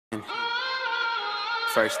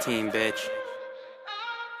First team, bitch.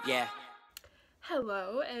 Yeah.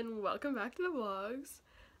 Hello and welcome back to the vlogs.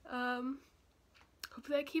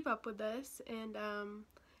 Hopefully I keep up with this and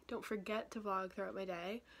don't forget to vlog throughout my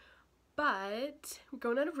day. But we're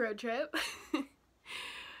going on a road trip.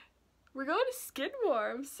 We're going to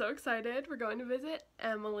Skidmore. I'm so excited. We're going to visit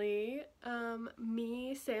Emily.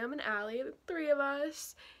 Me, Sam, and Allie, the three of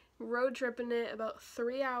us, road tripping it about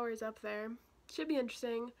 3 hours up there. Should be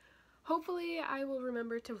interesting. Hopefully I will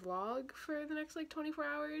remember to vlog for the next like 24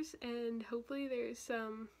 hours and hopefully there's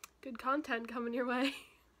some good content coming your way.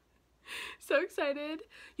 So excited.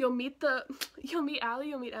 You'll meet Allie,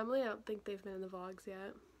 you'll meet Emily. I don't think they've been in the vlogs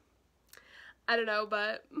yet. I don't know,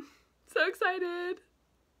 but so excited.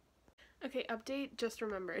 Okay, update, just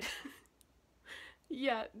remembered.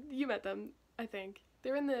 Yeah, you met them, I think.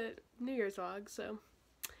 They're in the New Year's vlog, so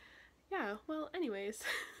yeah, well, anyways.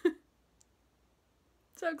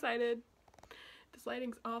 So excited. This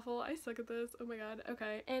lighting's awful. I suck at this. Oh my god.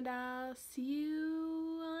 Okay, and I'll see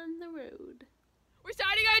you on the road. We're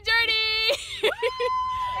starting our journey!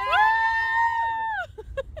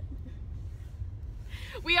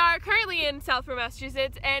 We are currently in Southborough,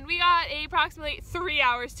 Massachusetts, and we got approximately 3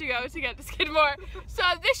 hours to go to get to Skidmore. So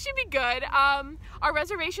this should be good. Our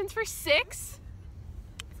reservation's for 6.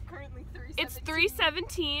 It's currently 3:17. It's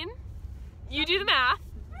 3:17. You do the math.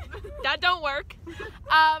 That don't work.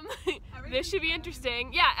 This should be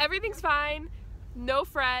interesting. Yeah, everything's fine. No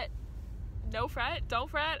fret. No fret. Don't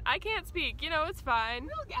fret. I can't speak. You know, it's fine.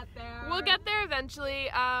 We'll get there. We'll get there eventually.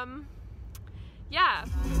 Yeah.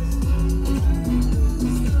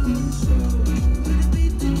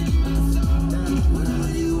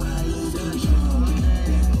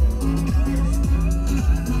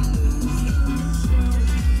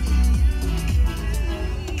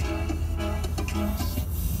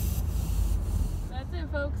 That's it,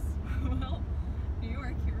 folks. Well, New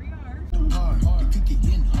York, here we are.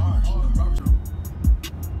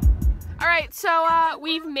 Alright, so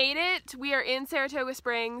we've made it. We are in Saratoga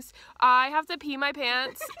Springs. I have to pee my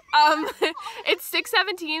pants. It's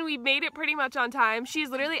 6:17. We made it pretty much on time. She's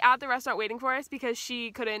literally at the restaurant waiting for us because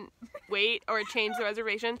she couldn't wait or change the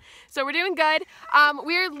reservation. So we're doing good.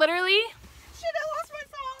 We're literally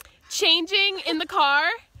changing in the car.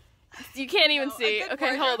 You can't even see.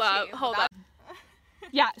 Okay, hold up.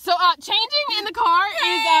 Yeah, so changing in the car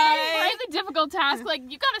is quite a difficult task. Like,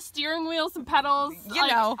 you got a steering wheel, some pedals. You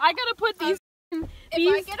know. I gotta put these If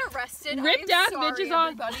I get arrested, ripped I'm ass sorry, bitches on.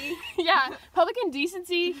 everybody. Yeah, public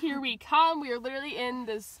indecency, here we come. We are literally in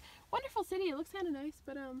this wonderful city. It looks kind of nice,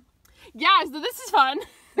 but yeah, so this is fun.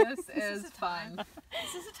 This is fun.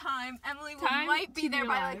 This is a time. Emily might be there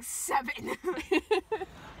by like 7.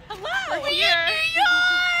 Hello! We're here. New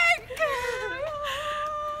York!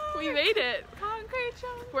 We made it. Concrete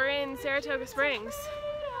jungle. We're in Saratoga Springs.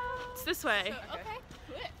 It's this way. Okay.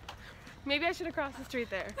 Maybe I should have crossed the street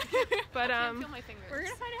there. But Feel my fingers. We're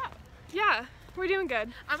gonna find out. yeah, we're doing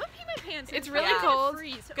good. I'm gonna pee my pants. It's really cold.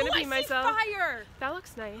 Gonna Ooh, pee myself. I see fire. That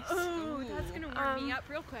looks nice. Oh, that's gonna warm me up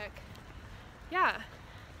real quick. Yeah.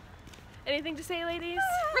 Anything to say, ladies?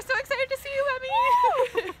 We're so excited to see you,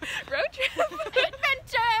 Emmy. Road trip.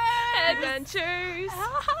 Adventures.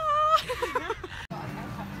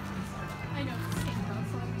 I know.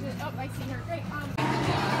 Oh, I see her. Great.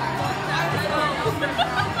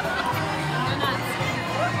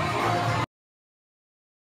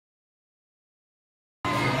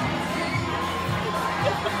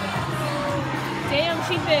 Damn,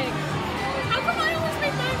 she's big. How come I always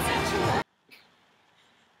make mine sexual?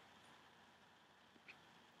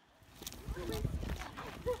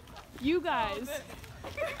 You guys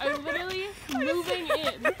are literally moving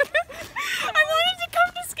in. I wanted to come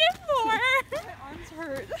to Skidmore. My arms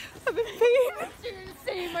hurt. I've been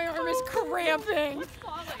pain. My arm is cramping.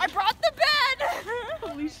 I brought the bed.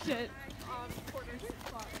 Holy shit.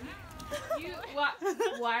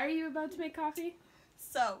 Why are you about to make coffee?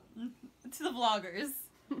 So, to the vloggers,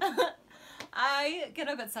 I get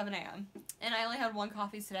up at 7 a.m. and I only had 1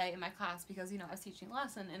 coffee today in my class because, you know, I was teaching a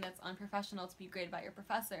lesson and it's unprofessional to be graded by your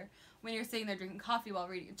professor when you're sitting there drinking coffee while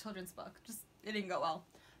reading a children's book. It didn't go well.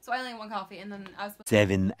 So I only had 1 coffee and then I was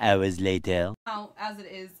 7 hours later. now, as it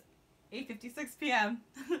is 8:56 p.m.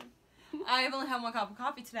 I've only had 1 cup of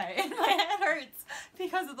coffee today and my head hurts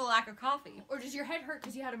because of the lack of coffee. Or does your head hurt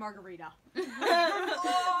because you had a margarita? Figure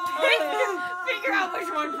out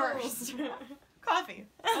which one first. Coffee.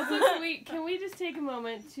 Also, can we just take a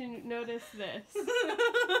moment to notice this?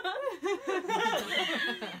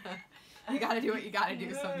 You gotta do what you gotta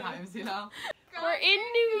do sometimes, you know? We're in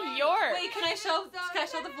New York. Wait, can I show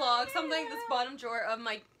the vlog something? This bottom drawer of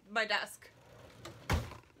my desk.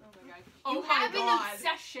 like, Oh you my have God. an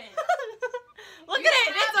obsession. Look at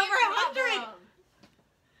it, it's over 100.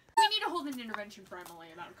 We need to hold an intervention for Emily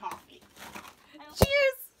about coffee.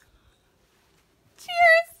 Cheers.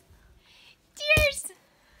 Cheers. Cheers.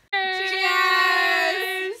 Cheers.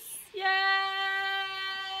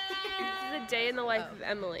 This is a day in the life of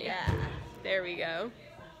Emily. Yeah. There we go.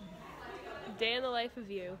 Day in the life of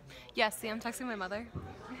you. Yes, see, I'm texting my mother.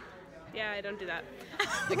 Yeah, I don't do that.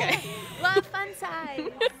 Okay. Love fun size.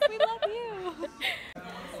 We love you.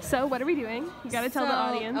 So, what are we doing? You gotta tell the So,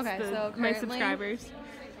 audience, okay, so my currently- subscribers.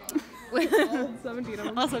 17 of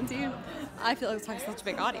them. All 17. I feel like it's talking to such a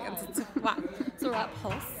big audience. It's, wow. So we're at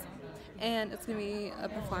Pulse, and it's gonna be a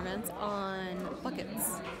performance on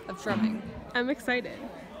buckets of drumming. I'm excited.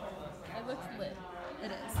 It looks lit.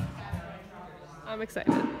 It is. I'm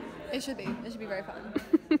excited. It should be. It should be very fun.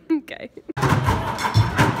 Okay.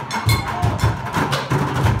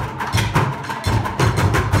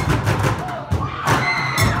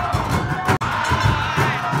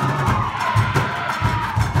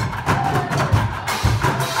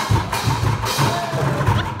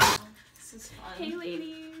 Hey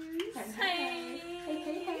ladies! Hey!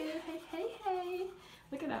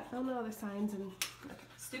 Look at that, found all the signs and...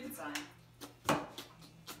 Stupid sign.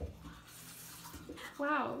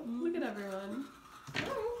 Wow, look at everyone.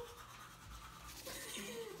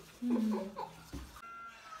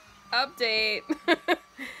 Update.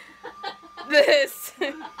 This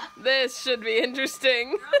should be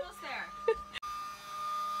interesting. We're almost there.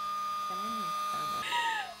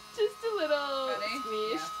 Just a little Ready?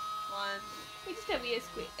 squished. Yeah. One. We just have a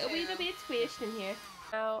little bit squished in here.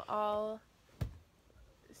 Now all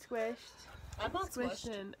squished. I'm not Squished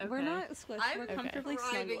in. Okay. We're not squished. We're comfortably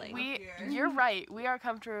snuggling. You're right. We are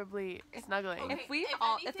comfortably snuggling. If we If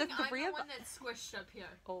all, anything, if the three I'm of the one that's squished up here.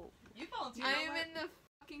 oh, you volunteered. I am in the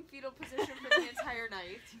fucking fetal position for the entire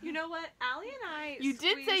night. You know what, Allie and I. You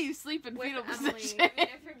did say you sleep in With fetal Emily. position. I mean, I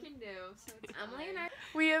freaking do. So it's Emily fine. and I.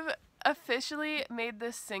 We have officially made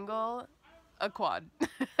this single a quad.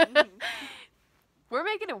 We're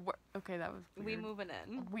making it work. Okay, that was We weird. moving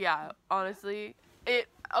in. Yeah, honestly,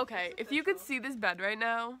 okay. If you could see this bed right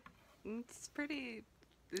now, It's pretty.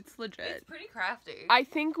 It's legit. It's pretty crafty. I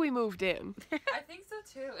think we moved in. I think so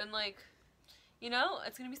too. And like, you know,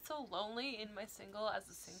 it's gonna be so lonely in my single as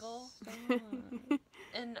a single.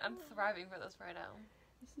 And I'm thriving for this right now.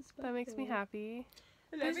 That makes me happy.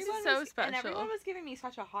 And This is everyone so was, special. And everyone was giving me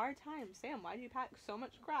such a hard time. Sam, why do you pack so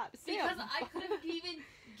much crap? Sam. Because I could have even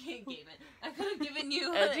I could have given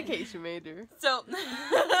you Education major. So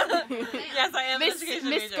yes, I am an Miss education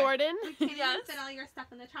Miss major. Gordon. You can't Yes. even fit all your stuff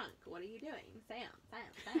in the trunk. What are you doing? Sam.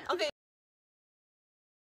 Okay.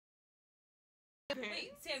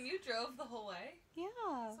 Wait, Sam, you drove the whole way? Yeah.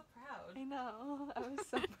 I'm so proud. I know. I was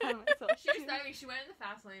so proud of myself. She was driving. She went in the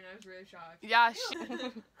fast lane. I was really shocked. Yeah. I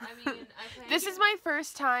mean, I planned This is my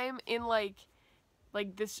first time in like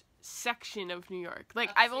this section of New York. Like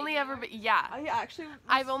I've only ever been. Yeah.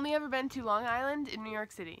 I've only ever been to Long Island in New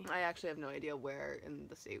York City. I actually have no idea where in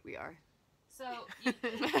the state we are. So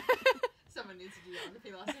someone needs to do that on the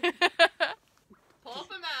philosophy. Pull up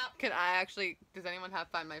a map. Can I actually? Does anyone have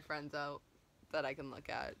Find My Friends out that I can look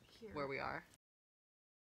at where we are?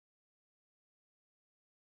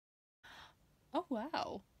 Oh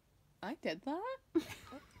wow, I did that. I'm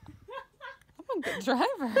a good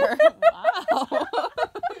driver. Wow.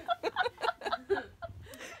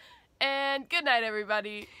 And good night,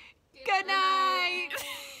 everybody. Good night.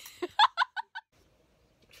 Good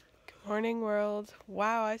morning, world.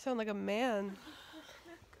 Wow, I sound like a man.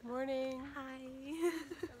 Good morning. Hi.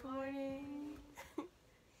 Good morning.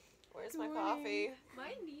 Where's my coffee?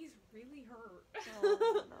 My knees really hurt.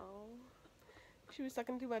 Oh no. She was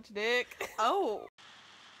sucking too much dick. Oh.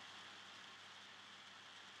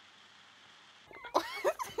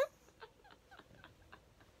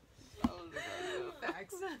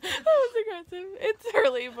 Facts. That was aggressive. It's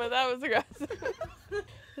early, but that was aggressive.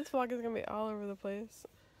 This vlog is gonna be all over the place.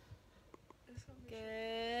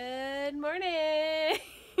 Good morning.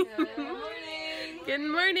 Good morning. Good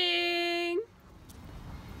morning.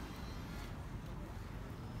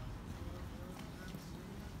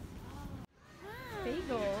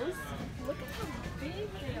 Bagels. Look at how big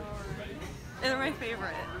they are. They're my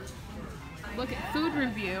favorite. Look at food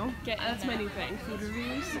review. That's my new thing. Food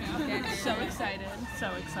reviews. So excited.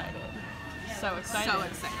 So excited. So excited. So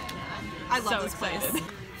excited. I love this place.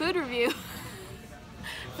 Food review.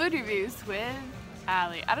 Food reviews with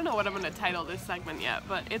Allie. I don't know what I'm gonna title this segment yet,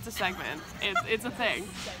 but it's a segment. It's a thing.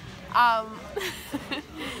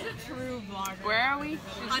 True vlogger. Where are we?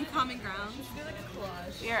 Uncommon ground.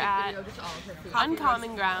 We are at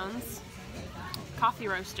Uncommon Grounds coffee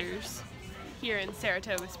roasters here in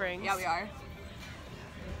Saratoga Springs. Yeah, we are.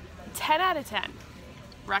 10 out of 10.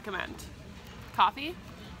 Recommend. Coffee.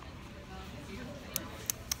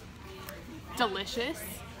 Delicious.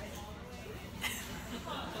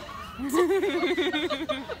 I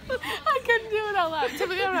couldn't do it out loud.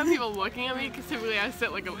 Typically I don't have people looking at me because typically I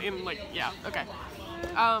sit like in like, yeah, okay.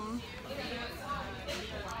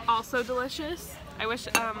 Also delicious. I wish,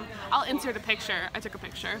 I'll insert a picture. I took a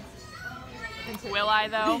picture. Will I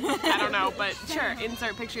though? I don't know, but sure,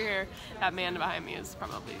 insert picture here. That man behind me is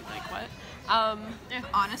probably like, what?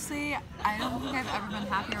 Honestly, I don't think I've ever been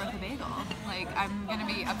happier with a bagel. Like, I'm gonna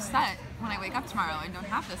be upset when I wake up tomorrow and don't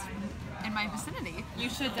have this in my vicinity. You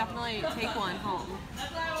should definitely take one home.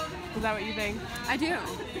 Is that what you think? I do.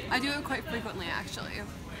 I do it quite frequently, actually.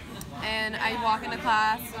 And I walk into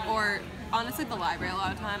class, or honestly at the library a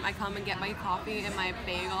lot of time, I come and get my coffee and my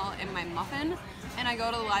bagel and my muffin, and I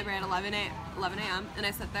go to the library at 11 a.m. and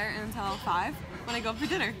I sit there until 5 when I go for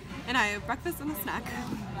dinner. And I have breakfast and a snack.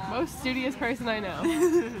 Most studious person I know.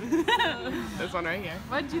 This one right here.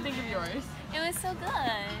 What did you think of yours? It was so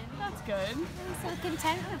good. That's good. I'm so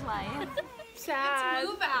content with life. Sad.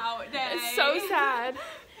 Move out day. It's so sad.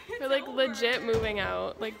 We're like legit moving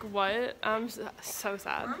out. Like what? I'm so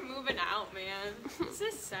sad. We're moving out, man. This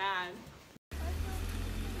is sad.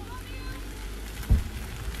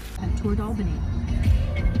 Toward Albany.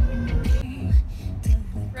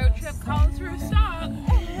 Road trip calls for a stop.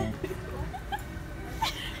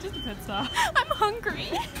 Just a good stop. I'm hungry.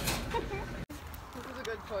 This is a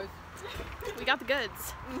good choice. We got the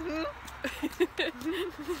goods.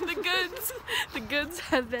 The goods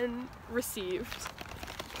have been received.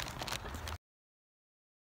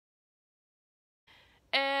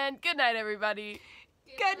 And good night, everybody.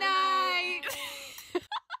 Good night!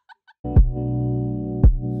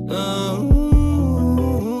 Oh.